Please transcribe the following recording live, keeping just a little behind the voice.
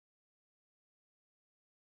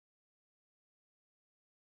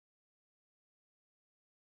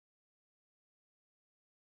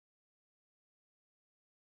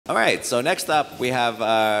All right, so next up we have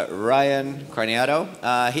Ryan Carniato.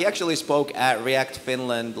 He actually spoke at React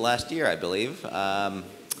Finland last year, I believe.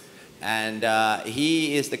 And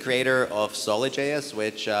he is the creator of SolidJS,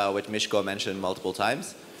 which Mishko mentioned multiple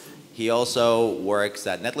times. He also works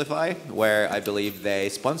at Netlify, where I believe they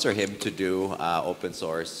sponsor him to do open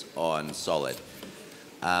source on Solid.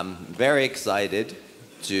 Very excited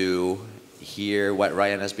to hear what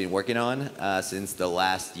Ryan has been working on since the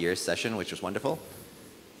last year's session, which was wonderful.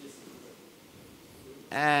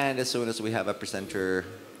 And as soon as we have a presenter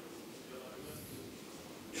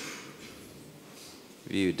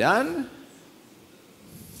view done,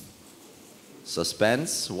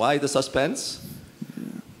 suspense. Why the suspense?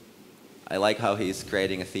 I like how he's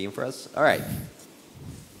creating a theme for us. All right.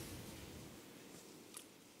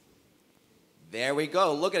 There we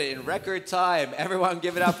go. Look at it in record time. Everyone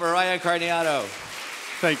give it up for Ryan Carniato.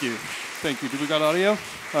 Thank you. Thank you. Do we got audio?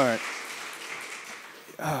 All right.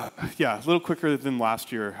 Yeah, a little quicker than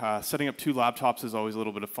last year. Setting up 2 laptops is always a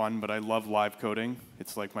little bit of fun, but I love live coding.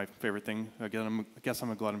 It's like my favorite thing. Again, I guess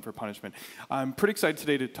I'm a glutton for punishment. I'm pretty excited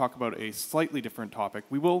today to talk about a slightly different topic.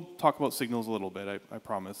 We will talk about signals a little bit, I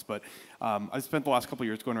promise, but I spent the last couple of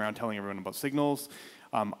years going around telling everyone about signals.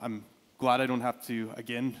 I'm glad I don't have to,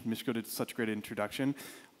 again, Mishko did such a great introduction.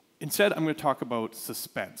 Instead, I'm going to talk about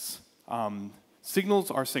suspense.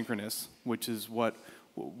 Signals are synchronous, which is what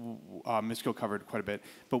Mishko covered quite a bit.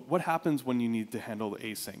 But what happens when you need to handle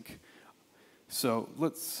async? So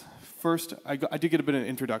let's first, I did get a bit of an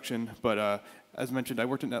introduction, but as mentioned, I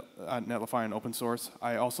worked at Netlify on open source.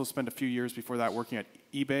 I also spent a few years before that working at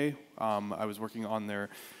eBay. I was working on their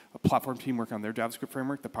platform team, working on their JavaScript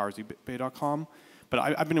framework, that powers ebay.com. But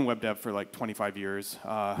I've been in web dev for like 25 years.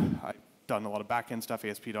 I've done a lot of backend stuff,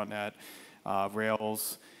 ASP.NET,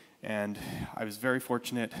 Rails, and I was very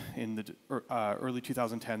fortunate in the early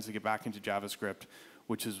 2010s to get back into JavaScript,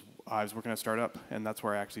 which is, I was working at a startup, and that's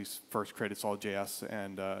where I actually first created SolidJS,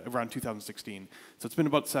 and around 2016. So it's been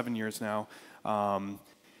about 7 years now.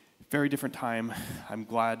 Very different time. I'm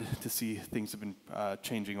glad to see things have been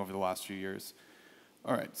changing over the last few years.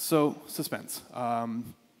 All right, so suspense.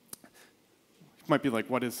 Might be like,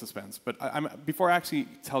 what is suspense? But before I actually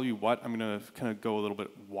tell you what, I'm going to kind of go a little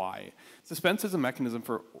bit why. Suspense is a mechanism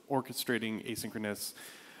for orchestrating asynchronous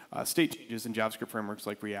state changes in JavaScript frameworks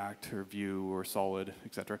like React or Vue or Solid,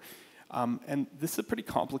 etc. And this is a pretty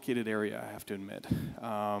complicated area, I have to admit.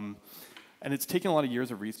 And it's taken a lot of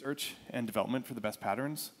years of research and development for the best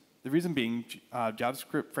patterns. The reason being,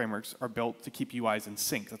 JavaScript frameworks are built to keep UIs in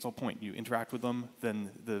sync. That's the whole point. You interact with them, then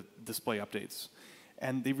the display updates.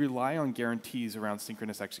 And they rely on guarantees around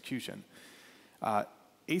synchronous execution.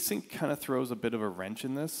 Async kind of throws a bit of a wrench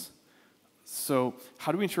in this. So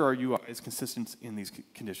how do we ensure our UI is consistent in these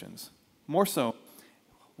conditions? More so,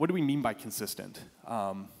 what do we mean by consistent?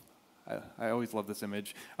 I always love this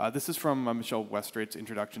image. This is from Michel Westrait's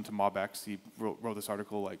introduction to MobX. He wrote this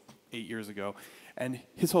article like 8 years ago. And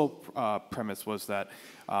his whole premise was that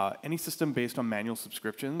any system based on manual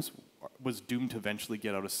subscriptions was doomed to eventually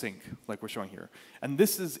get out of sync, like we're showing here. And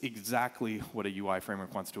this is exactly what a UI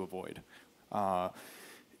framework wants to avoid.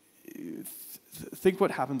 Think what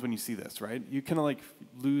happens when you see this, right? You kind of like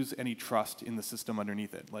lose any trust in the system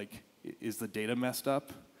underneath it. Like, is the data messed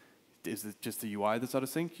up? Is it just the UI that's out of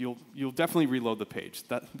sync? You'll definitely reload the page.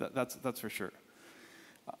 That's for sure.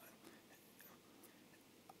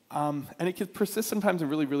 And it can persist sometimes in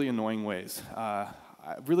really, really annoying ways.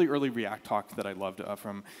 Really early React talk that I loved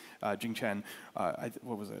from Jing Chen,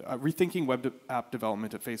 what was it? Rethinking Web App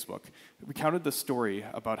Development at Facebook. We recounted the story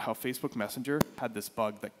about how Facebook Messenger had this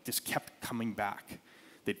bug that just kept coming back.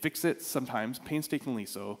 They'd fix it sometimes, painstakingly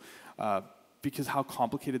so, because how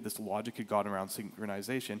complicated this logic had gotten around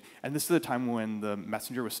synchronization. And this is the time when the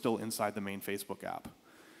Messenger was still inside the main Facebook app.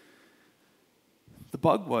 The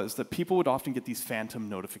bug was that people would often get these phantom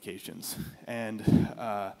notifications, and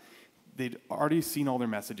they'd already seen all their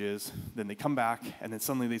messages, then they come back, and then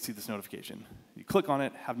suddenly they see this notification. You click on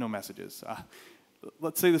it, have no messages.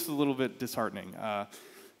 Let's say this is a little bit disheartening.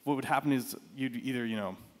 What would happen is you'd either,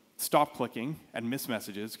 stop clicking and miss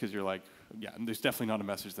messages because you're like, yeah, there's definitely not a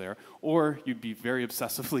message there, or you'd be very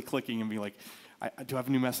obsessively clicking and be like, do I have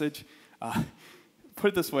a new message? Put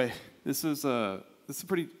it this way, this was a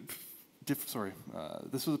pretty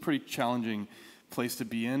challenging place to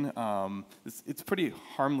be in. It's a pretty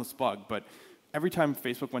harmless bug, but every time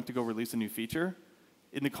Facebook went to go release a new feature,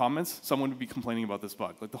 in the comments, someone would be complaining about this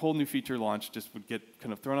bug. Like the whole new feature launch just would get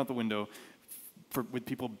kind of thrown out the window with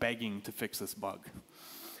people begging to fix this bug.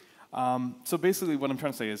 So basically what I'm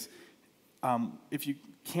trying to say is, if you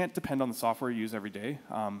can't depend on the software you use every day,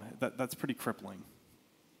 that's pretty crippling.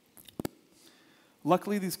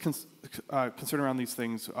 Luckily, these concern around these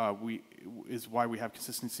things is why we have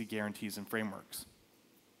consistency guarantees and frameworks.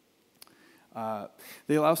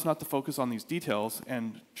 They allow us not to focus on these details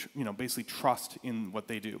and basically trust in what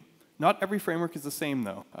they do. Not every framework is the same,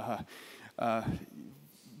 though.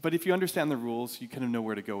 But if you understand the rules, you kind of know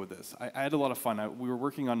where to go with this. I had a lot of fun. We were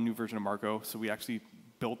working on a new version of Marco, so we actually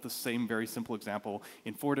built the same very simple example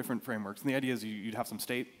in 4 different frameworks. And the idea is you'd have some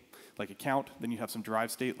state, like a count, then you have some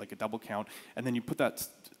derived state, like a double count, and then you put that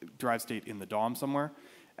derived state in the DOM somewhere,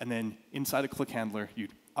 and then inside a click handler,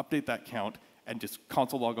 you'd update that count and just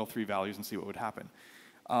console log all 3 values and see what would happen.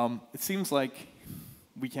 It seems like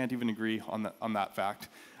we can't even agree on that fact,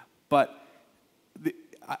 but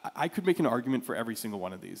I could make an argument for every single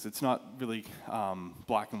one of these. It's not really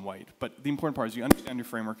black and white, but the important part is you understand your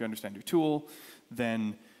framework, you understand your tool,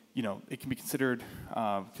 then it can be considered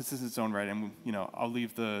consistent in its own right, and I'll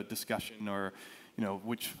leave the discussion or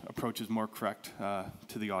which approach is more correct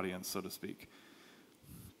to the audience, so to speak.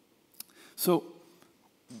 So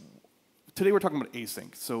today we're talking about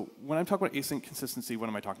async. So when I'm talking about async consistency, what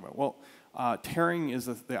am I talking about? Well, tearing is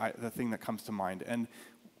the thing that comes to mind, and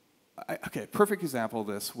okay, perfect example of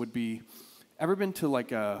this would be, ever been to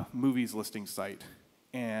like a movies listing site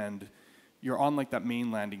and you're on like that main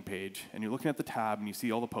landing page and you're looking at the tab and you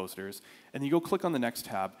see all the posters and you go click on the next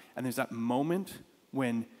tab and there's that moment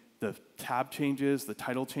when the tab changes, the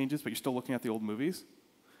title changes, but you're still looking at the old movies?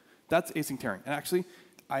 That's async tearing. And actually,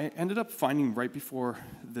 I ended up finding right before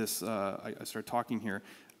this, I started talking here,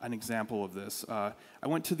 an example of this. I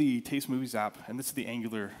went to the Taste Movies app, and this is the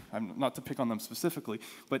Angular, not to pick on them specifically,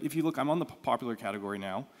 but if you look, I'm on the popular category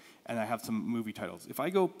now, and I have some movie titles. If I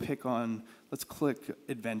go pick on, let's click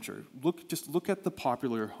Adventure. Just look at the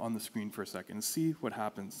popular on the screen for a second and see what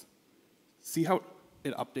happens. See how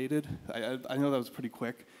it updated? I know that was pretty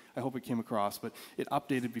quick. I hope it came across, but it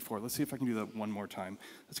updated before. Let's see if I can do that one more time.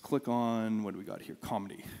 Let's click on, what do we got here?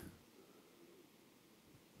 Comedy.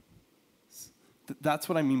 That's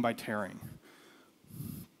what I mean by tearing.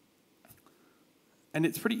 And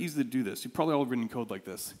it's pretty easy to do this. You've probably all written code like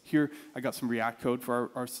this. Here, I got some React code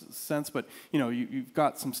for our sense, but you've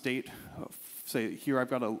got some state. Say here, I've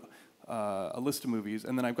got a list of movies,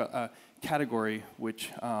 and then I've got a category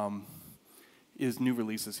which is new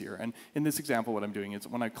releases here. And in this example, what I'm doing is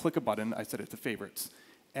when I click a button, I set it to favorites,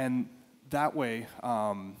 and that way,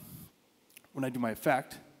 when I do my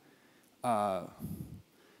effect,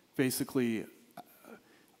 basically,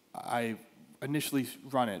 I initially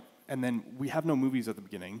run it, and then we have no movies at the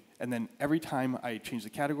beginning, and then every time I change the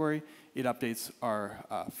category, it updates our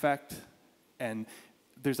effect, and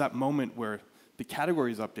there's that moment where the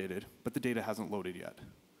category is updated, but the data hasn't loaded yet.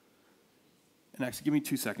 And actually, give me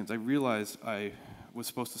 2 seconds. I realized I was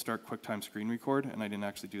supposed to start QuickTime screen record, and I didn't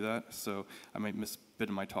actually do that, so I might miss a bit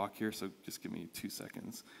of my talk here, so just give me 2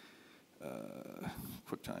 seconds.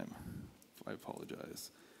 QuickTime. I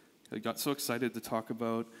apologize. I got so excited to talk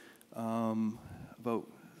about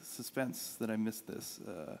Suspense that I missed this.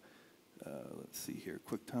 Let's see here.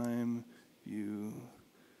 QuickTime, view,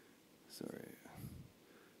 sorry,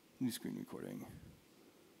 new screen recording.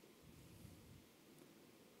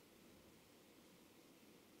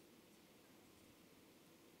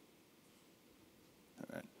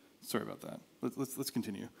 All right, sorry about that. Let's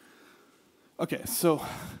continue. Okay, so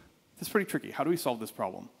this is pretty tricky. How do we solve this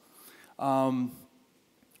problem?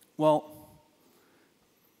 Well,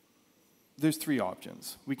 there's 3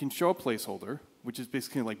 options. We can show a placeholder, which is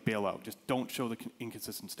basically like bailout, just don't show the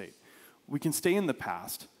inconsistent state. We can stay in the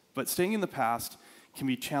past, but staying in the past can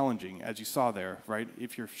be challenging, as you saw there, right?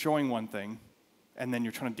 If you're showing one thing, and then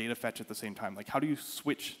you're trying to data fetch at the same time, like how do you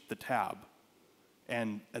switch the tab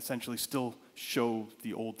and essentially still show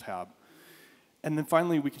the old tab? And then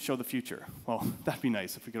finally, we can show the future. Well, that'd be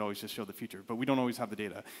nice if we could always just show the future, but we don't always have the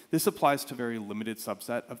data. This applies to a very limited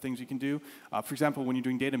subset of things you can do. For example, when you're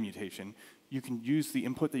doing data mutation, you can use the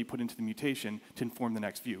input that you put into the mutation to inform the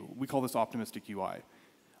next view. We call this optimistic UI.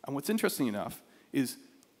 And what's interesting enough is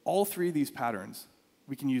all 3 of these patterns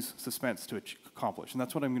we can use Suspense to accomplish, and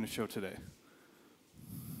that's what I'm going to show today.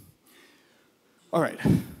 All right,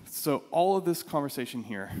 so all of this conversation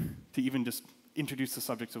here to even just introduce the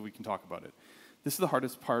subject so we can talk about it. This is the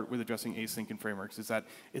hardest part with addressing async in frameworks, is that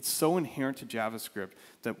it's so inherent to JavaScript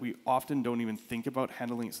that we often don't even think about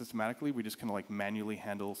handling it systematically. We just kind of like manually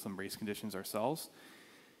handle some race conditions ourselves.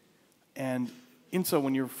 And so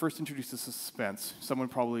when you're first introduced to Suspense, someone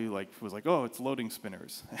probably was like, oh, it's loading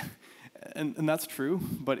spinners. and that's true,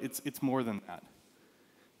 but it's more than that.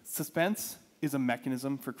 Suspense is a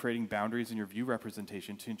mechanism for creating boundaries in your view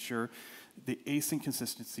representation to ensure the async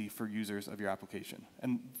consistency for users of your application.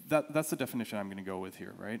 And that's the definition I'm going to go with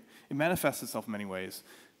here, right? It manifests itself in many ways.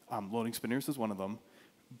 Loading spinners is one of them,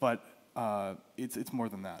 but it's more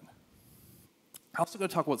than that. I'm also going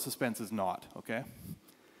to talk about what Suspense is not, okay?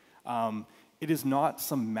 It is not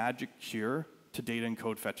some magic cure to data and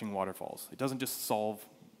code fetching waterfalls. It doesn't just solve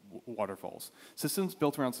waterfalls. Systems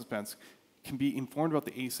built around Suspense can be informed about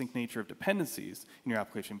the async nature of dependencies in your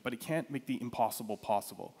application, but it can't make the impossible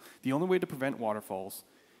possible. The only way to prevent waterfalls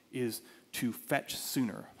is to fetch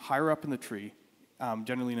sooner, higher up in the tree,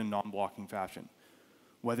 generally in a non-blocking fashion.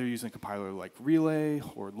 Whether you're using a compiler like Relay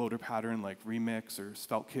or loader pattern like Remix or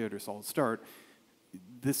SvelteKit or Solid Start,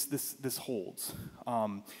 this holds.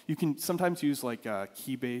 You can sometimes use like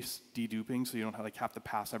key-based deduping, so you don't have to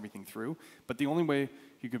pass everything through. But the only way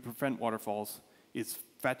you can prevent waterfalls is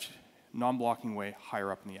fetch non-blocking way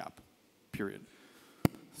higher up in the app, period.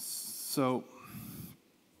 So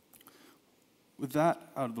with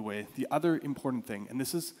that out of the way, the other important thing, and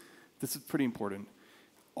this is pretty important,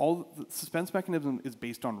 all the Suspense mechanism is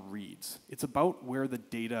based on reads. It's about where the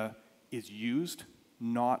data is used,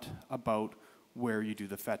 not about where you do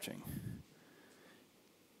the fetching.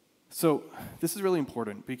 So this is really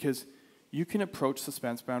important because you can approach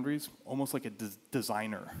Suspense boundaries almost like a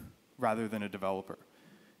designer rather than a developer.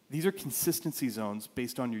 These are consistency zones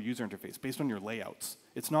based on your user interface, based on your layouts.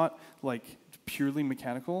 It's not like purely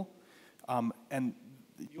mechanical, and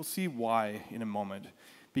you'll see why in a moment.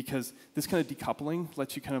 Because this kind of decoupling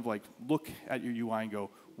lets you kind of like look at your UI and go,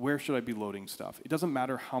 where should I be loading stuff? It doesn't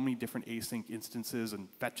matter how many different async instances and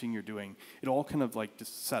fetching you're doing. It all kind of like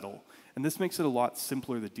just settle. And this makes it a lot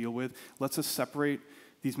simpler to deal with. Lets us separate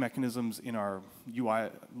these mechanisms in our UI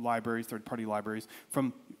libraries, third-party libraries,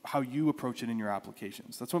 from how you approach it in your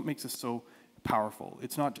applications. That's what makes this so powerful.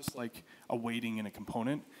 It's not just like a weighting in a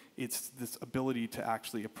component. It's this ability to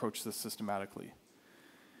actually approach this systematically.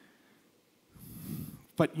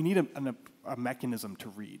 But you need a mechanism to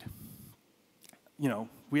read. You know,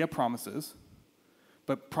 we have promises,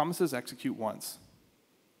 but promises execute once.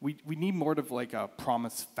 We need more of like a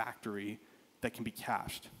promise factory that can be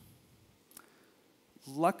cached.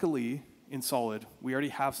 Luckily, in Solid, we already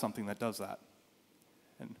have something that does that.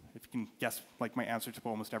 And if you can guess like my answer to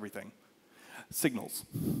almost everything. Signals.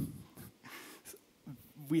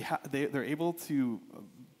 They're able to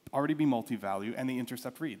already be multi-value, and they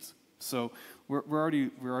intercept reads. So we're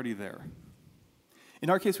already there. In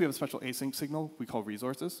our case, we have a special async signal we call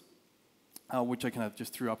resources, which I kind of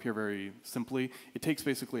just threw up here very simply. It takes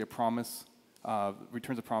basically a promise,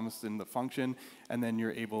 returns a promise in the function, and then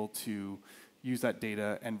you're able to use that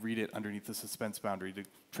data and read it underneath the suspense boundary to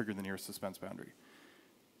trigger the nearest suspense boundary.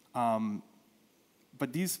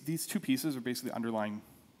 But these two pieces are basically the underlying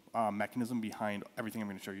mechanism behind everything I'm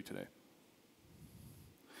going to show you today.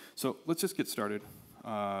 So let's just get started.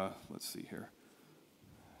 Let's see here.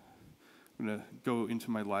 I'm going to go into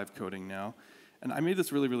my live coding now. And I made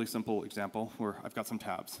this really, really simple example where I've got some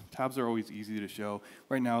tabs. Tabs are always easy to show.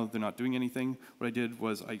 Right now, they're not doing anything. What I did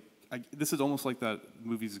was this is almost like that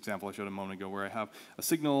movies example I showed a moment ago, where I have a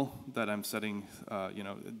signal that I'm setting,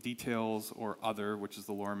 details or other, which is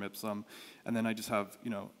the lorem ipsum, and then I just have,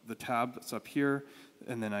 the tab that's up here,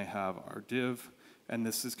 and then I have our div, and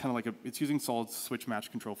this is kind of like it's using solid switch match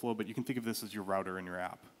control flow, but you can think of this as your router in your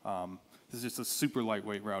app. This is just a super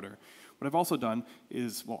lightweight router. What I've also done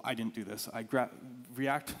is, well, I didn't do this.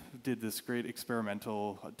 React did this great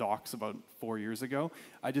experimental docs about 4 years ago.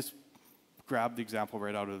 I just grabbed the example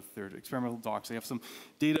right out of their experimental docs. They have some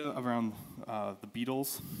data around the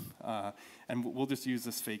Beatles, and we'll just use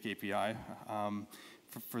this fake API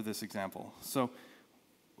for this example. So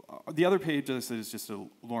the other page, as I said, is just a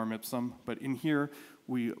lorem ipsum, but in here,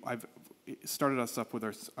 I've started us up with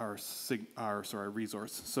our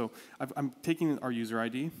resource. So I'm taking our user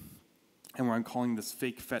ID, and I'm calling this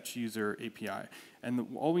fake fetch user API. And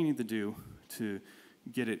all we need to do to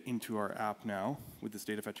get it into our app now with this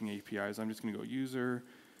data fetching API is I'm just going to go user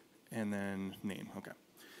and then name. Okay.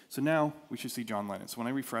 So now we should see John Lennon. So when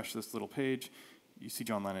I refresh this little page, you see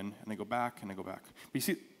John Lennon, and I go back and I go back. But you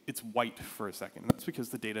see, it's white for a second. That's because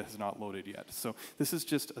the data has not loaded yet. So this is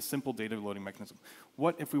just a simple data loading mechanism.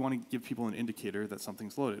 What if we want to give people an indicator that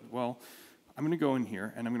something's loaded? Well, I'm going to go in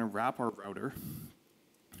here, and I'm going to wrap our router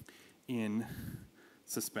in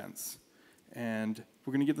Suspense. And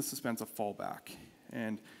we're going to give the Suspense a fallback.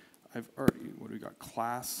 And I've already, what do we got?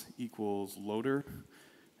 Class equals loader.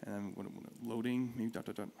 And loading, maybe dot,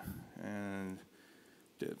 dot, dot, and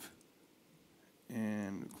div.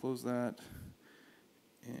 And close that.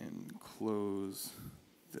 And close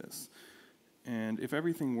this. And if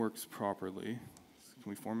everything works properly, can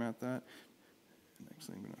we format that? And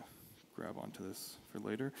actually, I'm going to grab onto this for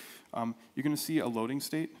later. You're going to see a loading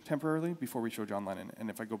state temporarily before we show John Lennon. And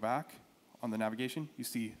if I go back on the navigation, you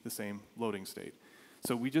see the same loading state.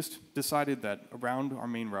 So we just decided that around our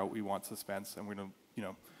main route, we want suspense, and we're going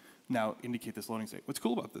to, now indicate this loading state. What's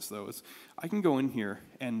cool about this, though, is I can go in here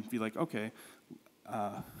and be like, okay,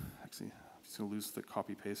 actually, I'm just going to lose the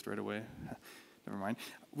copy-paste right away. Never mind.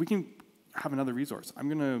 We can have another resource. I'm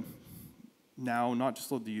going to now not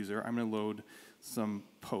just load the user, I'm going to load some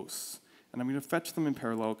posts. And I'm going to fetch them in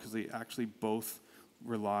parallel because they actually both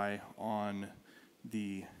rely on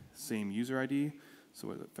the same user ID. So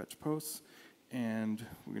we'll fetch posts. And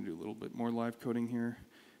we're going to do a little bit more live coding here.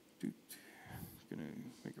 Going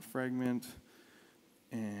to make a fragment.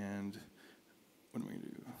 And what am I going to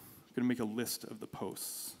do? I'm going to make a list of the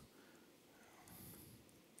posts.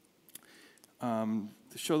 To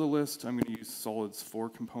show the list, I'm going to use Solid's for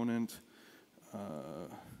component,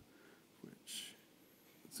 which,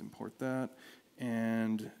 let's import that.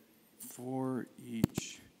 And for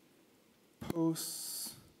each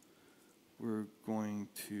post, we're going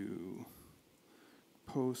to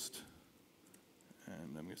post,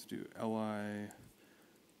 and I'm going to do li,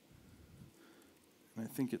 and I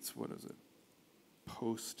think it's, what is it?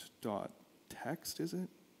 Post.text, is it?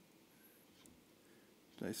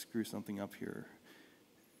 Did I screw something up here?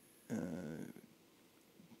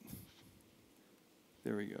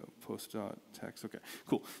 There we go, post.text, okay,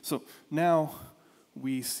 cool. So now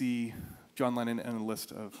we see John Lennon and a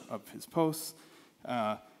list of his posts,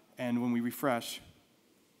 and when we refresh,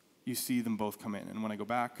 you see them both come in. And when I go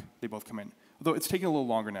back, they both come in. Although it's taking a little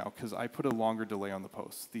longer now, because I put a longer delay on the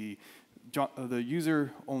posts. The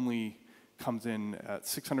user only comes in at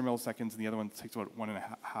 600 milliseconds, and the other one takes about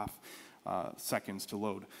 1.5 seconds to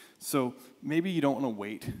load. So maybe you don't want to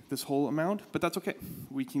wait this whole amount, but that's okay.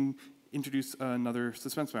 We can introduce another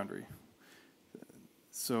suspense boundary.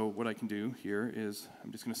 So what I can do here is,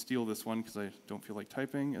 I'm just going to steal this one because I don't feel like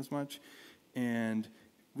typing as much, and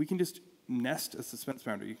we can just nest a suspense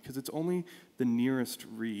boundary because it's only the nearest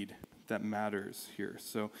read that matters here.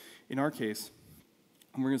 So in our case,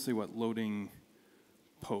 we're going to say what, loading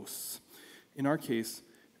posts. In our case,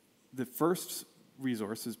 the first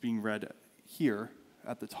resource is being read here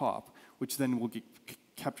at the top, which then will get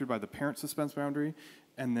captured by the parent suspense boundary,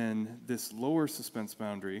 and then this lower suspense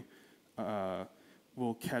boundary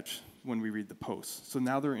will catch when we read the posts. So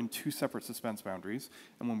now they're in two separate suspense boundaries,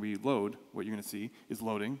 and when we load, what you're going to see is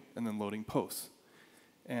loading and then loading posts.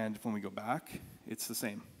 And when we go back, it's the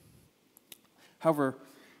same. However,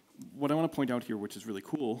 what I want to point out here, which is really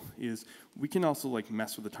cool, is we can also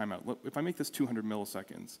mess with the timeout. Look, if I make this 200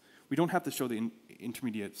 milliseconds, we don't have to show the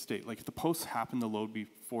intermediate state. Like if the posts happen to load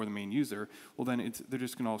before the main user, well then they're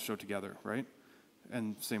just going to all show together, right?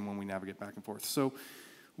 And same when we navigate back and forth. So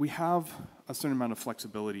we have a certain amount of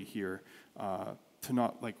flexibility here to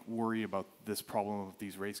not worry about this problem of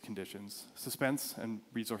these race conditions. Suspense and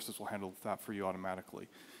resources will handle that for you automatically.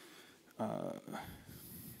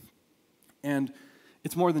 And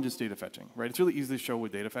it's more than just data fetching, right? It's really easy to show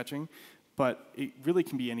with data fetching, but it really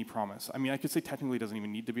can be any promise. I mean, I could say technically it doesn't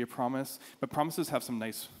even need to be a promise, but promises have some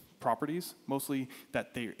nice properties, mostly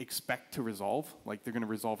that they expect to resolve, like they're going to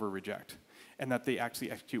resolve or reject, and that they actually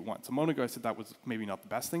execute once. A moment ago I said that was maybe not the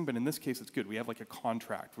best thing, but in this case it's good. We have a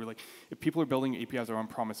contract. We're if people are building APIs or on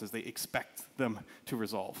promises, they expect them to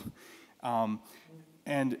resolve.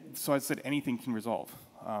 And so I said anything can resolve.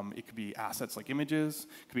 It could be assets like images,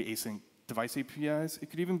 it could be async device APIs, it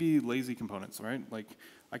could even be lazy components, right?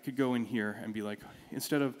 I could go in here and be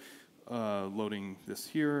instead of loading this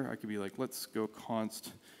here, I could be let's go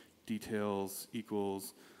const details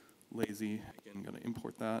equals lazy. Again, I'm going to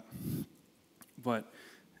import that. But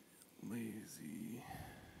lazy,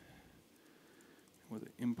 with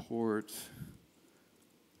import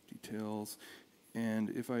details,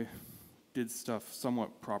 and if I did stuff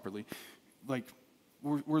somewhat properly,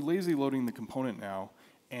 we're lazy loading the component now,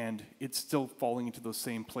 and it's still falling into those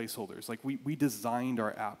same placeholders. We designed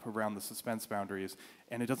our app around the suspense boundaries,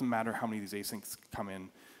 and it doesn't matter how many of these asyncs come in.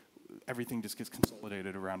 Everything just gets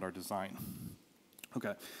consolidated around our design.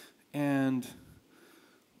 Okay, and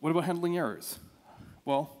what about handling errors?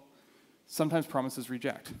 Well, sometimes promises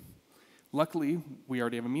reject. Luckily, we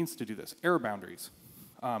already have a means to do this. Error boundaries.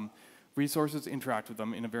 Resources interact with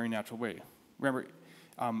them in a very natural way. Remember,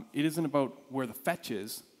 it isn't about where the fetch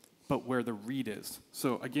is, but where the read is.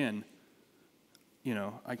 So again,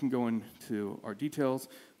 I can go into our details.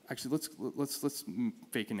 Actually, let's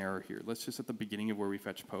fake an error here. Let's just at the beginning of where we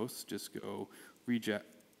fetch posts, just go reject,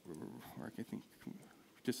 or I think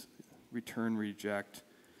just return reject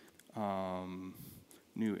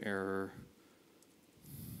New error.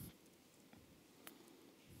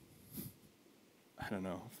 I don't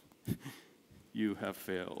know. You have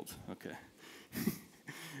failed. Okay.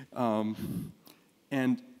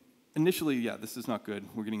 And initially, yeah, this is not good.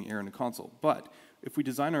 We're getting error in the console. But if we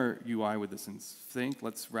design our UI with this in sync,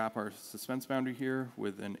 let's wrap our suspense boundary here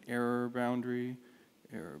with an error boundary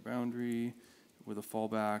with a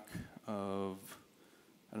fallback of,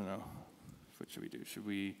 I don't know, what should we do? Should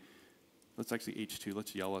we, let's actually H2,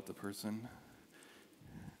 let's yell at the person.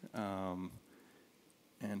 And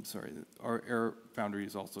sorry, our error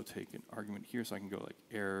boundaries also take an argument here, so I can go like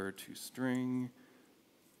error to string.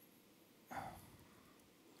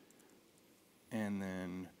 And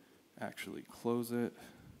then actually close it.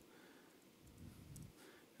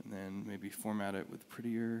 And then maybe format it with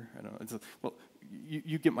prettier. I don't know. Well,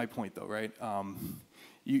 you get my point though, right?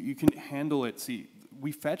 You can handle it. See,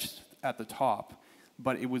 we fetched at the top,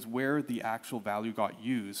 but it was where the actual value got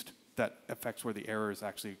used that affects where the errors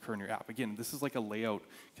actually occur in your app. Again, this is like a layout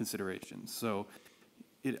consideration. So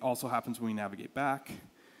it also happens when we navigate back.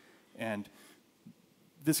 And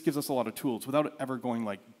this gives us a lot of tools without ever going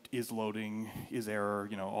like, is loading, is error,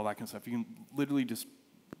 you know, all that kind of stuff. You can literally just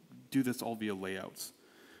do this all via layouts.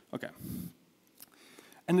 Okay.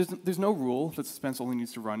 And there's no rule that Suspense only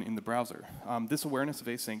needs to run in the browser. This awareness of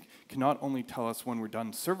async can not only tell us when we're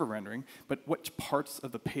done server rendering, but which parts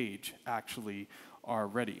of the page actually are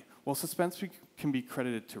ready. Well, Suspense can be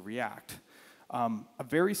credited to React. A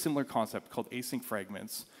very similar concept called async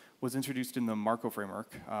fragments was introduced in the Marco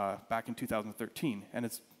framework back in 2013,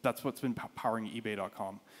 and that's what's been powering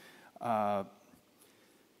eBay.com.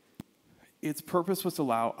 Its purpose was to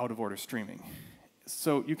allow out-of-order streaming.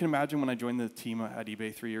 So you can imagine when I joined the team at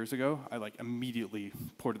eBay 3 years ago, I like immediately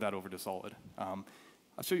ported that over to Solid. I'll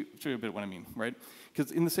show you a bit what I mean, right?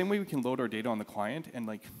 Because in the same way we can load our data on the client and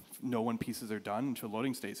like know when pieces are done into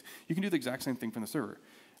loading states, you can do the exact same thing from the server.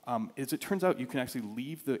 As it turns out, you can actually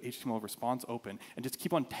leave the HTML response open and just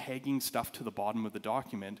keep on tagging stuff to the bottom of the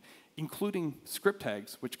document, including script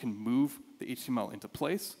tags, which can move the HTML into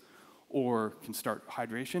place, or can start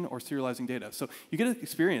hydration or serializing data. So you get an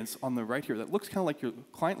experience on the right here that looks kind of like your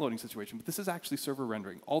client loading situation, but this is actually server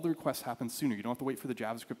rendering. All the requests happen sooner. You don't have to wait for the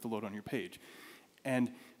JavaScript to load on your page.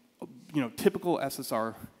 And you know, typical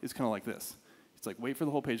SSR is kind of like this. It's like wait for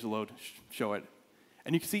the whole page to load, show it.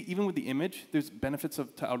 And you can see even with the image, there's benefits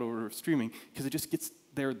to out-of-order streaming because it just gets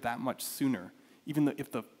there that much sooner, even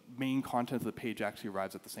if the main content of the page actually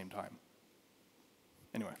arrives at the same time.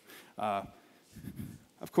 Anyway.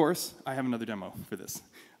 Of course, I have another demo for this.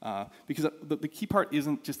 Because the key part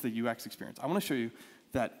isn't just the UX experience. I want to show you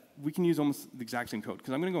that we can use almost the exact same code.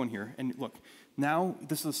 Because I'm going to go in here, and look, now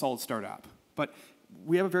this is a solid start app. But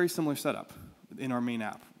we have a very similar setup in our main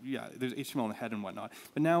app. Yeah, there's HTML in the head and whatnot.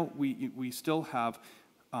 But now we still have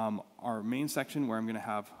our main section where I'm going to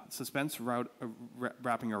have Suspense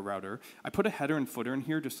wrapping our router. I put a header and footer in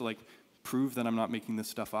here just to like prove that I'm not making this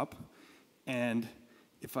stuff up. And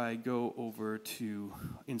if I go over to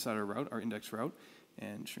inside our route, our index route,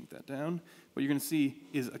 and shrink that down, what you're going to see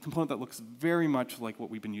is a component that looks very much like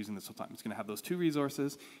what we've been using this whole time. It's going to have those two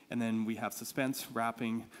resources, and then we have Suspense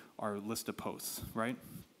wrapping our list of posts, right?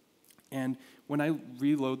 And when I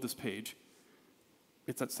reload this page,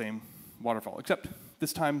 it's that same waterfall, except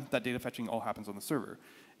this time that data fetching all happens on the server.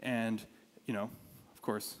 And, you know, of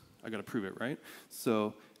course, I got to prove it, right?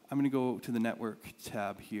 So I'm going to go to the network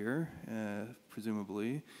tab here,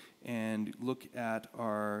 presumably, and look at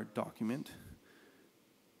our document.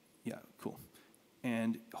 Yeah, cool.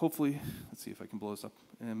 And hopefully, let's see if I can blow this up.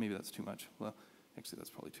 Maybe that's too much. Well, actually, that's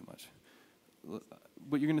probably too much.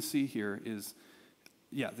 What you're going to see here is,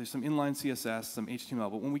 yeah, there's some inline CSS, some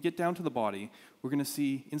HTML. But when we get down to the body, we're going to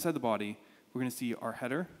see, inside the body, we're going to see our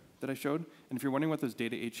header that I showed. And if you're wondering what those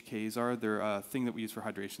data HKs are, they're a thing that we use for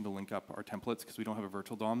hydration to link up our templates because we don't have a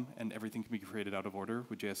virtual DOM and everything can be created out of order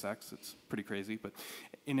with JSX. It's pretty crazy, but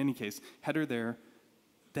in any case, header there.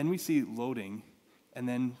 Then we see loading, and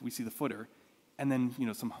then we see the footer, and then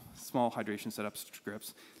some small hydration setup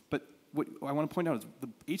scripts. But what I want to point out is the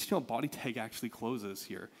HTML body tag actually closes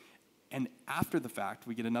here. And after the fact,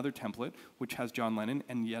 we get another template, which has John Lennon,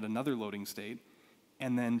 and yet another loading state,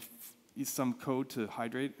 and then some code to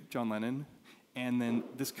hydrate John Lennon, and then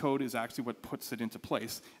this code is actually what puts it into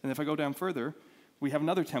place. And if I go down further, we have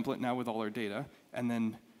another template now with all our data, and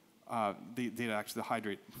then the data actually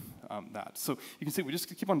hydrate that. So you can see we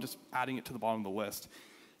just keep on just adding it to the bottom of the list,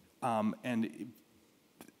 and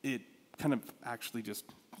it kind of actually just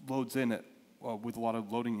loads in it with a lot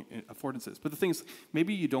of loading affordances. But the thing is,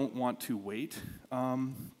 maybe you don't want to wait,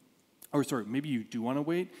 or sorry, maybe you do want to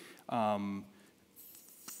wait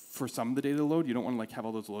for some of the data to load, you don't want to like have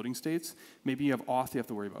all those loading states. Maybe you have auth you have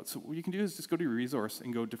to worry about. So what you can do is just go to your resource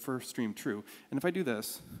and go defer stream true. And if I do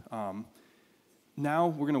this, now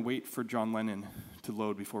we're going to wait for John Lennon to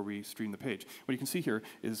load before we stream the page. What you can see here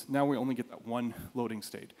is now we only get that one loading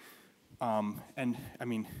state. And I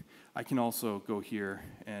mean, I can also go here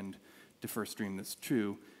and defer stream this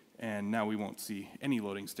true, and now we won't see any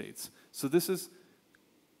loading states. So this is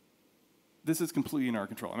completely in our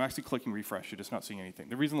control. I'm actually clicking refresh, you're just not seeing anything.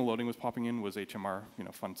 The reason the loading was popping in was HMR,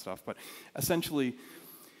 fun stuff. But essentially,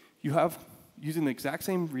 you have, using the exact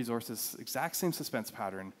same resources, exact same suspense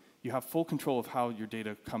pattern, you have full control of how your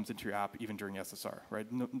data comes into your app, even during SSR, right?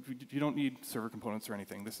 No, you don't need server components or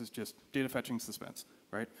anything. This is just data fetching suspense,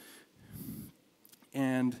 right?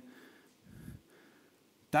 And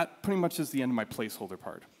that pretty much is the end of my placeholder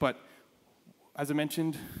part. But as I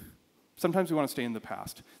mentioned, sometimes we want to stay in the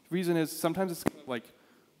past. The reason is sometimes it's like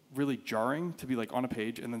really jarring to be like on a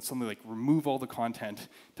page and then suddenly like remove all the content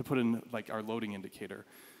to put in like our loading indicator.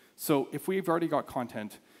 So if we've already got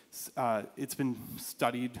content, it's been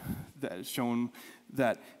studied, that shown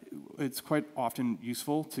that it's quite often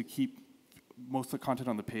useful to keep most of the content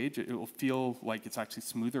on the page. It will feel like it's actually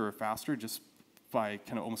smoother or faster just by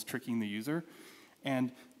kind of almost tricking the user.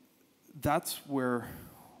 And that's where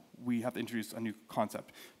we have to introduce a new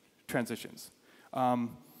concept, transitions.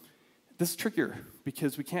 This is trickier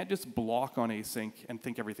because we can't just block on async and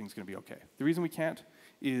think everything's going to be OK. The reason we can't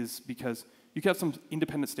is because you can have some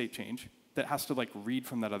independent state change that has to like read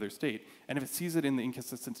from that other state. And if it sees it in the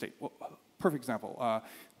inconsistent state, well, perfect example.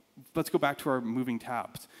 Let's go back to our moving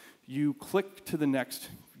tabs. You click to the next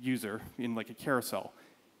user in like a carousel,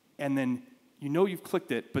 and then you know you've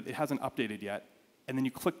clicked it, but it hasn't updated yet, and then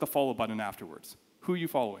you click the follow button afterwards. Who are you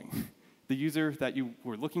following? The user that you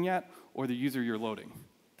were looking at, or the user you're loading?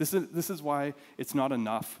 This is why it's not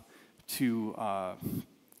enough to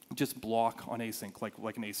just block on async,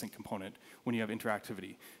 like an async component when you have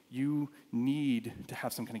interactivity. You need to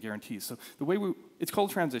have some kind of guarantees. So the way it's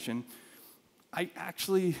called transition.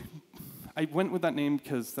 I went with that name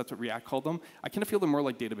because that's what React called them. I kind of feel they're more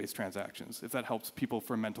like database transactions, if that helps people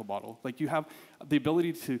for a mental model. Like you have the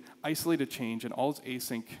ability to isolate a change and all its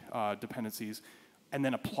async dependencies and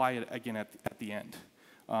then apply it again at the end,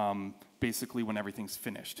 basically when everything's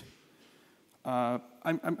finished. I'm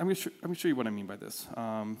going to show you what I mean by this.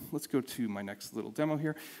 Let's go to my next little demo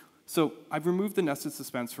here. So I've removed the nested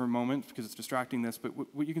suspense for a moment because it's distracting this, but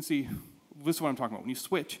what you can see, this is what I'm talking about. When you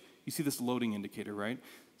switch, you see this loading indicator, right?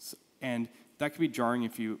 So, and that could be jarring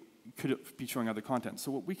if you could be showing other content.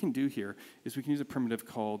 So what we can do here is we can use a primitive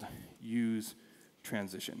called use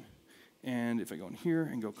transition. And if I go in here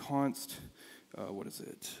and go const, what is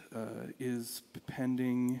it? Is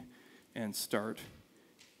pending and start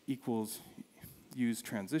equals use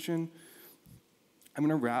transition. I'm going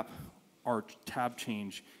to wrap our tab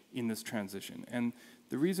change in this transition. And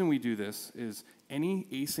the reason we do this is any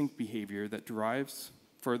async behavior that derives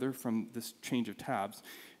further from this change of tabs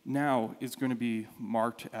now is going to be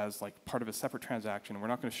marked as like part of a separate transaction, and we're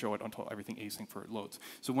not going to show it until everything async for it loads.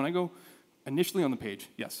 So when I go initially on the page,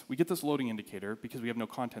 yes, we get this loading indicator because we have no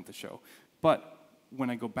content to show. But when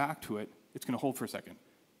I go back to it, it's going to hold for a second.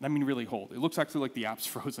 I mean really hold. It looks actually like the app's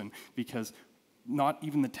frozen because not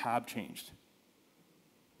even the tab changed,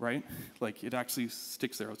 right? Like it actually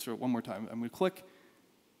sticks there. Let's show it one more time. I'm going to click.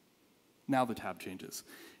 Now the tab changes.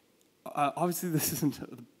 Obviously, this isn't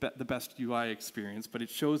the best UI experience, but it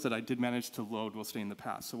shows that I did manage to load while staying in the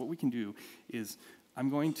past. So what we can do is I'm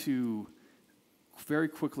going to very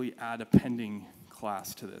quickly add a pending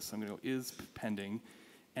class to this. I'm going to go is pending.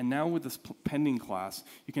 And now with this pending class,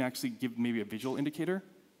 you can actually give maybe a visual indicator.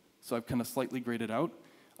 So I've kind of slightly grayed it out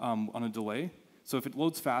on a delay. So if it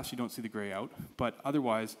loads fast, you don't see the gray out. But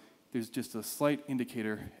otherwise, there's just a slight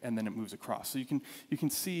indicator, and then it moves across. So you can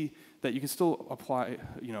see that you can still apply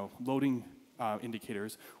loading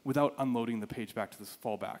indicators without unloading the page back to this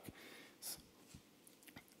fallback.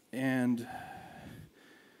 And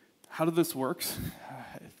how this works,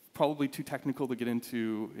 probably too technical to get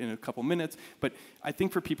into in a couple minutes, but I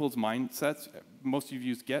think for people's mindsets, most of you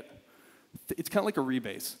use Git, it's kind of like a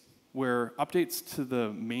rebase, where updates to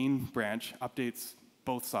the main branch updates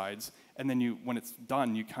both sides, and then when it's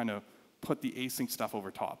done, you kind of put the async stuff over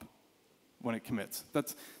top when it commits.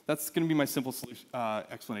 That's going to be my simple solution,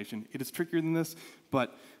 explanation. It is trickier than this,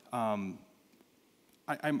 but I'm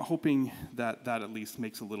hoping that at least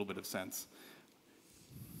makes a little bit of sense.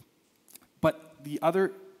 But the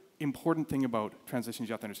other important thing about transitions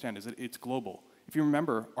you have to understand is that it's global. If you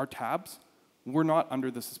remember, our tabs were not under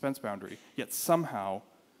the suspense boundary, yet somehow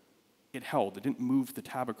it held. It didn't move the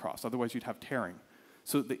tab across. Otherwise, you'd have tearing.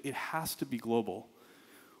 So it has to be global.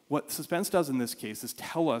 What Suspense does in this case is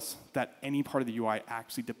tell us that any part of the UI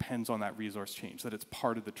actually depends on that resource change, that it's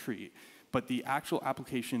part of the tree. But the actual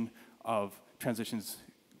application of transitions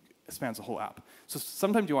spans the whole app. So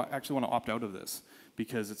sometimes you actually want to opt out of this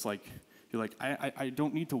because it's like, you're like, I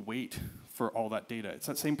don't need to wait for all that data. It's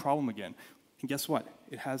that same problem again. And guess what?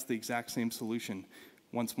 It has the exact same solution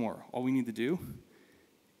once more. All we need to do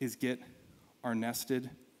is get our nested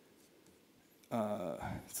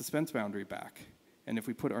suspense boundary back. And if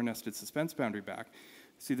we put our nested suspense boundary back,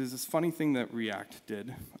 see, there's this funny thing that React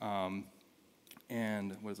did,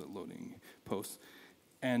 and what is it, loading posts.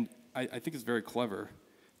 And I think it's very clever,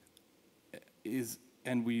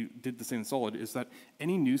 and we did the same in Solid, is that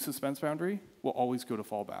any new suspense boundary will always go to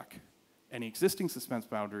fallback. Any existing suspense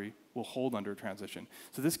boundary will hold under transition.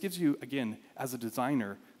 So this gives you, again, as a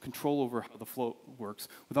designer, control over how the flow works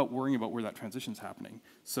without worrying about where that transition's happening.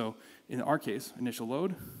 So in our case, initial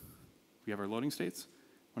load, we have our loading states.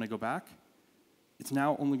 When I go back, it's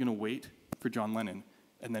now only going to wait for John Lennon,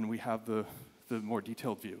 and then we have the more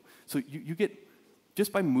detailed view. So you get,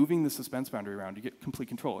 just by moving the suspense boundary around, you get complete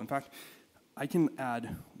control. In fact, I can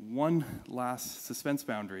add one last suspense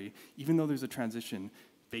boundary, even though there's a transition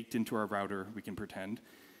baked into our router, we can pretend.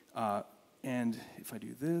 And if I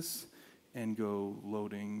do this and go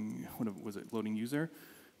loading, what was it, loading user,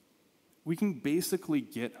 we can basically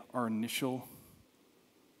get our initial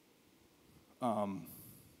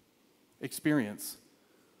experience,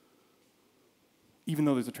 even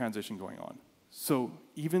though there's a transition going on. So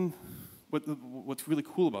even what's really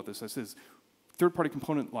cool about this is third-party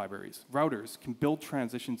component libraries, routers, can build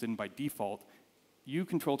transitions in by default. You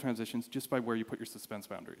control transitions just by where you put your suspense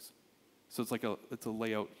boundaries. So it's like it's a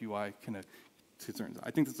layout UI kind of concerns.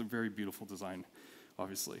 I think that's a very beautiful design,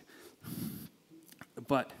 obviously.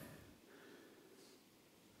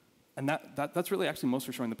 And that's really actually most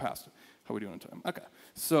for showing the past. How are we doing on time? Okay.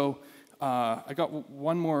 So I got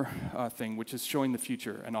one more thing, which is showing the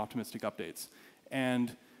future and optimistic updates.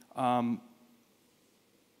 And I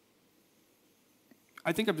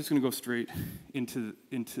think I'm just going to go straight into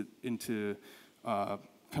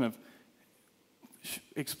kind of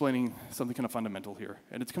explaining something kind of fundamental here.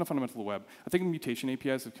 And it's kind of fundamental to the web. I think mutation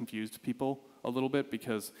APIs have confused people a little bit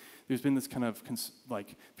because there's been this kind of,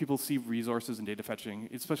 like, people see resources and data fetching,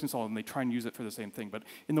 especially in Solid, and they try and use it for the same thing. But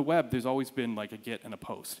in the web, there's always been like a get and a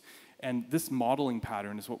post. And this modeling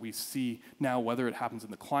pattern is what we see now, whether it happens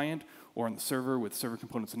in the client or on the server with server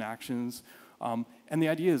components and actions. And the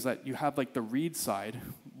idea is that you have like the read side,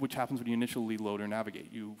 which happens when you initially load or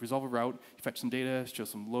navigate. You resolve a route, you fetch some data, show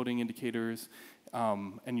some loading indicators,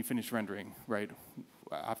 and you finish rendering, right,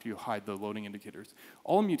 after you hide the loading indicators.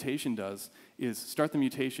 All a mutation does is start the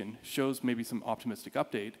mutation, shows maybe some optimistic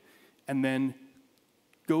update, and then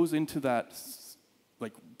goes into that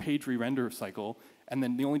like page re-render cycle, and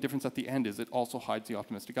then the only difference at the end is it also hides the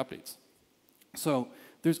optimistic updates. So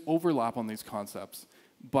there's overlap on these concepts,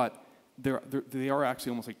 but they are actually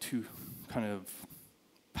almost like two kind of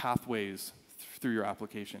pathways through your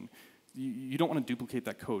application. You don't want to duplicate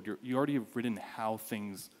that code. You already have written how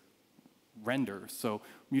things render. So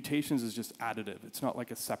mutations is just additive. It's not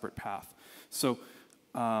like a separate path. So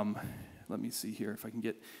let me see here if I can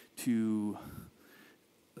get to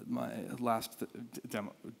my last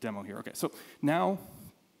demo here. Okay, so now,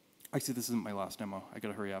 actually this isn't my last demo. I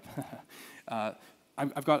gotta hurry up.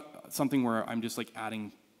 I've got something where I'm just like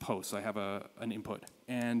adding posts. I have an input.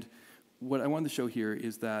 And what I wanted to show here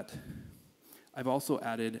is that I've also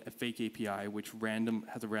added a fake API, which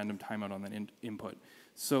has a random timeout on that input.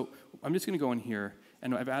 So I'm just going to go in here,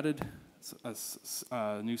 and I've added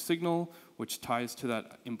a new signal, which ties to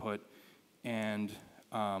that input. And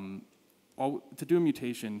to do a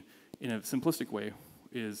mutation in a simplistic way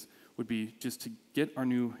would be just to get our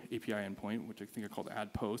new API endpoint, which I think I called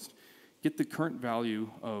add post, get the current value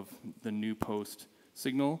of the new post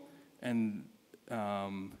signal, and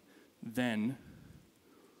then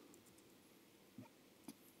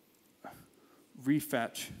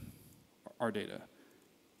refetch our data.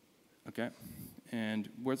 Okay? And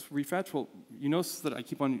what's refetch? Well, you notice that I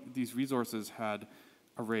keep on, these resources had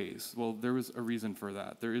arrays. Well, there was a reason for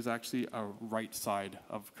that. There is actually a right side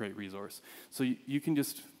of create resource. So you can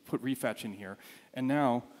just put refetch in here. And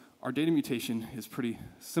now our data mutation is pretty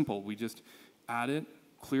simple. We just add it,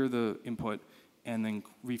 clear the input, and then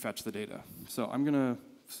refetch the data. So I'm going to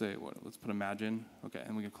say, let's put imagine. Okay,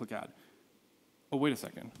 and we can click add. Oh, wait a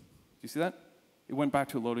second. Do you see that? It went back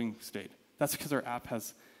to a loading state. That's because our app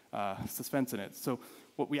has Suspense in it. So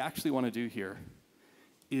what we actually want to do here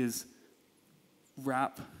is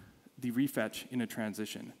wrap the refetch in a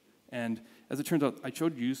transition. And as it turns out, I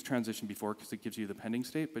showed use transition before because it gives you the pending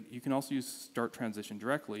state, but you can also use start transition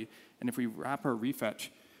directly. And if we wrap our refetch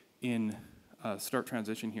in start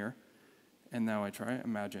transition here, and now I try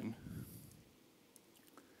imagine,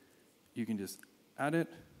 you can just add it,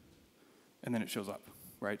 and then it shows up,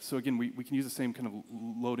 right? So again, we can use the same kind of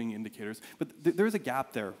loading indicators, but there is a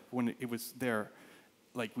gap there when it was there,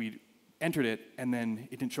 like we entered it, and then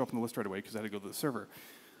it didn't show up in the list right away because I had to go to the server.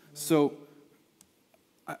 So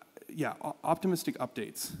yeah, optimistic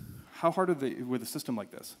updates. How hard are they with a system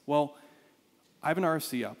like this? Well, I have an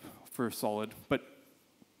RFC up for Solid, but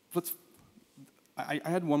I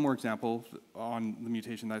had one more example on the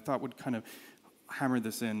mutation that I thought would kind of hammer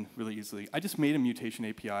this in really easily. I just made a mutation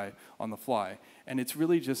API on the fly, and it's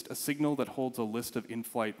really just a signal that holds a list of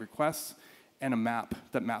in-flight requests and a map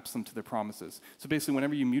that maps them to their promises. So basically,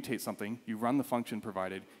 whenever you mutate something, you run the function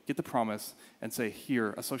provided, get the promise, and say,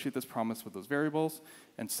 here, associate this promise with those variables,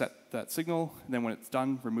 and set that signal. And then when it's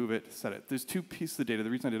done, remove it, set it. There's two pieces of data.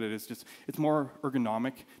 The reason I did it is just, it's more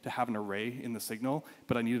ergonomic to have an array in the signal,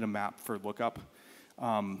 but I needed a map for lookup.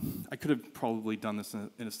 I could have probably done this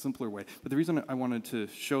in a simpler way. But the reason I wanted to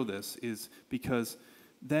show this is because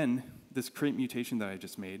then this create mutation that I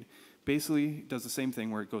just made basically does the same thing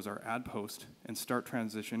where it goes our add post and start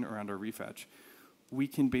transition around our refetch. We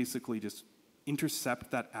can basically just intercept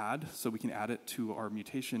that add so we can add it to our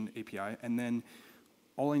mutation API, and then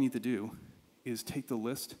all I need to do is take the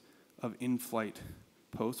list of in-flight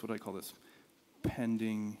posts, what do I call this?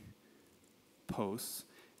 Pending posts.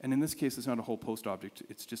 And in this case, it's not a whole post object.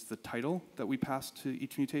 It's just the title that we pass to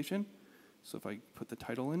each mutation. So if I put the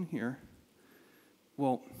title in here,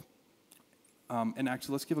 well, and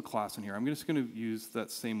actually, let's give a class in here. I'm just going to use that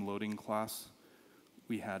same loading class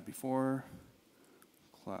we had before.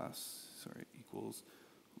 Class, sorry, equals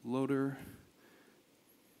loader.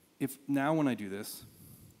 If now when I do this,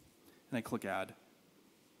 and I click add,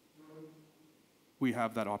 we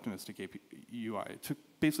have that optimistic UI. It took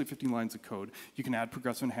basically 15 lines of code. You can add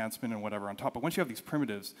progressive enhancement and whatever on top. But once you have these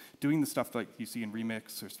primitives, doing the stuff like you see in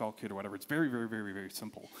Remix or SvelteKit or whatever, it's very, very, very, very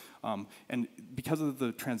simple. And because of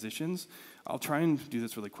the transitions, I'll try and do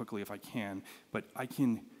this really quickly if I can. But I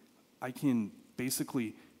can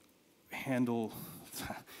basically handle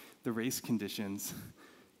the race conditions.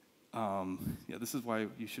 Yeah, this is why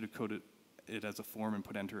you should have coded it as a form and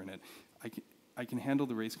put enter in it. I can handle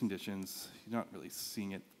the race conditions. You're not really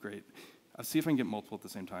seeing it great. I'll see if I can get multiple at the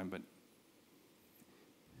same time, but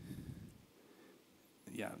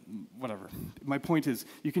yeah, whatever. My point is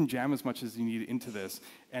you can jam as much as you need into this,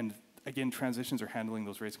 and again, transitions are handling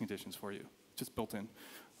those race conditions for you, just built in.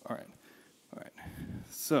 All right.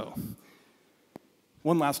 So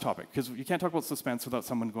one last topic, because you can't talk about suspense without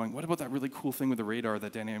someone going, what about that really cool thing with the radar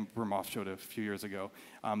that Danny Bermoff showed a few years ago?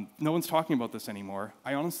 No one's talking about this anymore.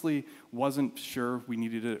 I honestly wasn't sure we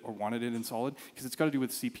needed it or wanted it in Solid, because it's got to do with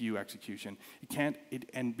CPU execution.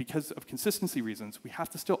 And because of consistency reasons, we have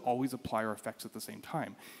to still always apply our effects at the same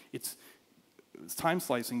time. Time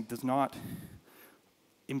slicing does not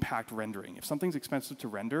impact rendering. If something's expensive to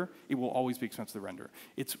render, it will always be expensive to render.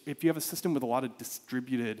 If you have a system with a lot of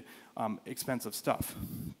distributed expensive stuff.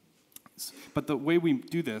 But the way we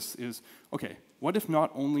do this is, okay, what if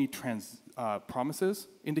not only promises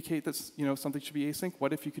indicate that something should be async?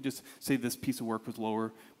 What if you could just say this piece of work was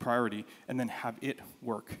lower priority and then have it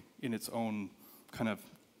work in its own kind of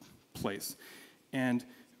place? And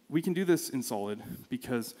we can do this in Solid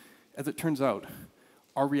because, as it turns out,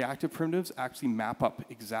 our reactive primitives actually map up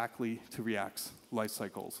exactly to React's life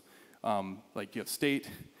cycles. Like you have state,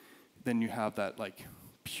 then you have that like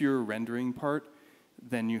pure rendering part,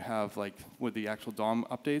 then you have like with the actual DOM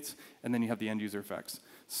updates, and then you have the end user effects.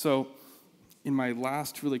 So in my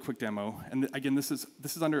last really quick demo, and again, this is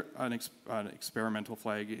under an experimental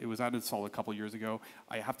flag. It was added to Solid a couple years ago.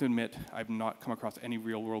 I have to admit, I've not come across any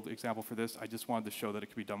real world example for this. I just wanted to show that it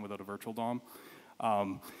could be done without a virtual DOM.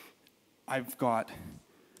 I've got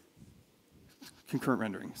concurrent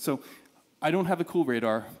rendering. So I don't have a cool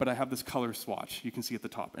radar, but I have this color swatch you can see at the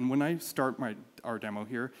top. And when I start our demo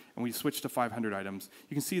here, and we switch to 500 items,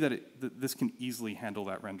 you can see that this can easily handle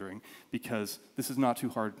that rendering, because this is not too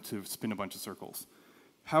hard to spin a bunch of circles.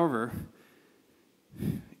 However,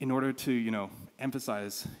 in order to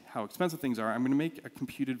emphasize how expensive things are, I'm going to make a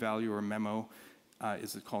computed value, or a memo,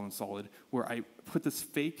 is it called in Solid, where I put this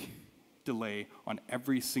fake delay on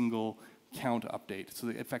every single count update, so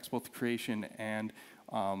that it affects both creation and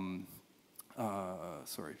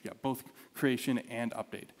both creation and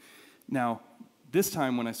update. Now, this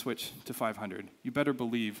time when I switch to 500, you better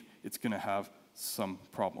believe it's going to have some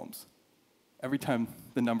problems. Every time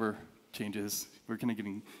the number changes, we're kind of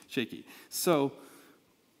getting shaky. So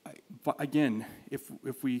But again,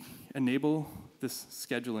 if we enable this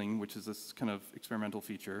scheduling, which is this kind of experimental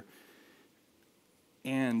feature,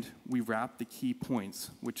 and we wrap the key points,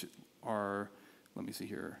 which are, let me see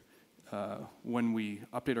here, when we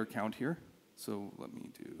update our count here. So let me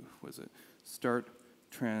do, what is it? Start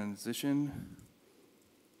transition,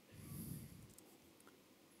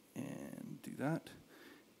 and do that.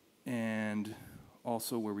 And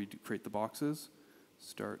also where we create the boxes,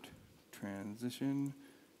 start transition.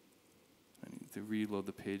 I need to reload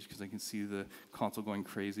the page because I can see the console going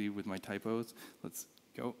crazy with my typos. Let's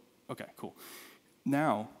go. Okay, cool.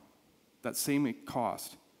 Now, that same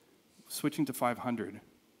cost, switching to 500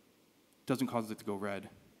 doesn't cause it to go red,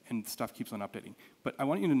 and stuff keeps on updating. But I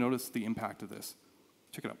want you to notice the impact of this.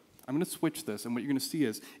 Check it out. I'm going to switch this, and what you're going to see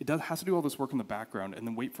is it has to do all this work in the background and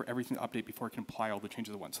then wait for everything to update before it can apply all the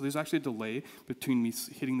changes at once. So there's actually a delay between me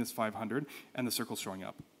hitting this 500 and the circles showing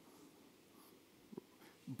up.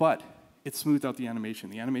 But it smoothed out the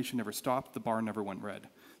animation. The animation never stopped. The bar never went red.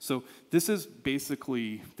 So this is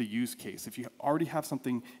basically the use case. If you already have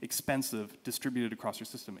something expensive distributed across your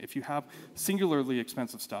system, if you have singularly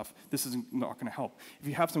expensive stuff, this is not going to help. If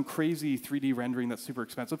you have some crazy 3D rendering that's super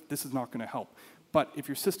expensive, this is not going to help. But if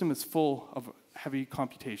your system is full of heavy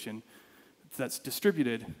computation that's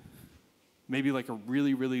distributed, maybe like a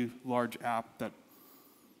really, really large app that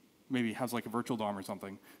maybe has like a virtual DOM or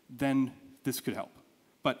something, then this could help.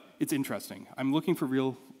 But it's interesting. I'm looking for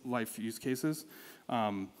real-life use cases.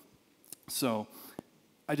 So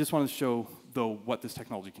I just wanted to show, though, what this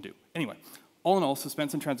technology can do. Anyway, all in all,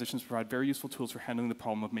 Suspense and transitions provide very useful tools for handling the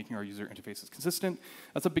problem of making our user interfaces consistent.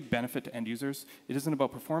 That's a big benefit to end users. It isn't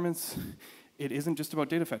about performance. It isn't just about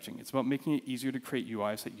data fetching. It's about making it easier to create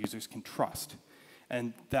UIs that users can trust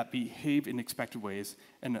and that behave in expected ways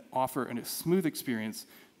and offer a smooth experience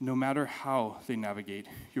no matter how they navigate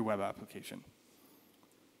your web application.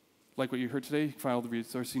 Like what you heard today, you can find all the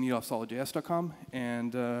resources you need off solidjs.com,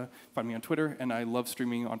 and find me on Twitter. And I love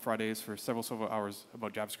streaming on Fridays for several hours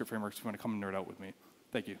about JavaScript frameworks if you want to come and nerd out with me.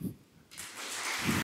 Thank you.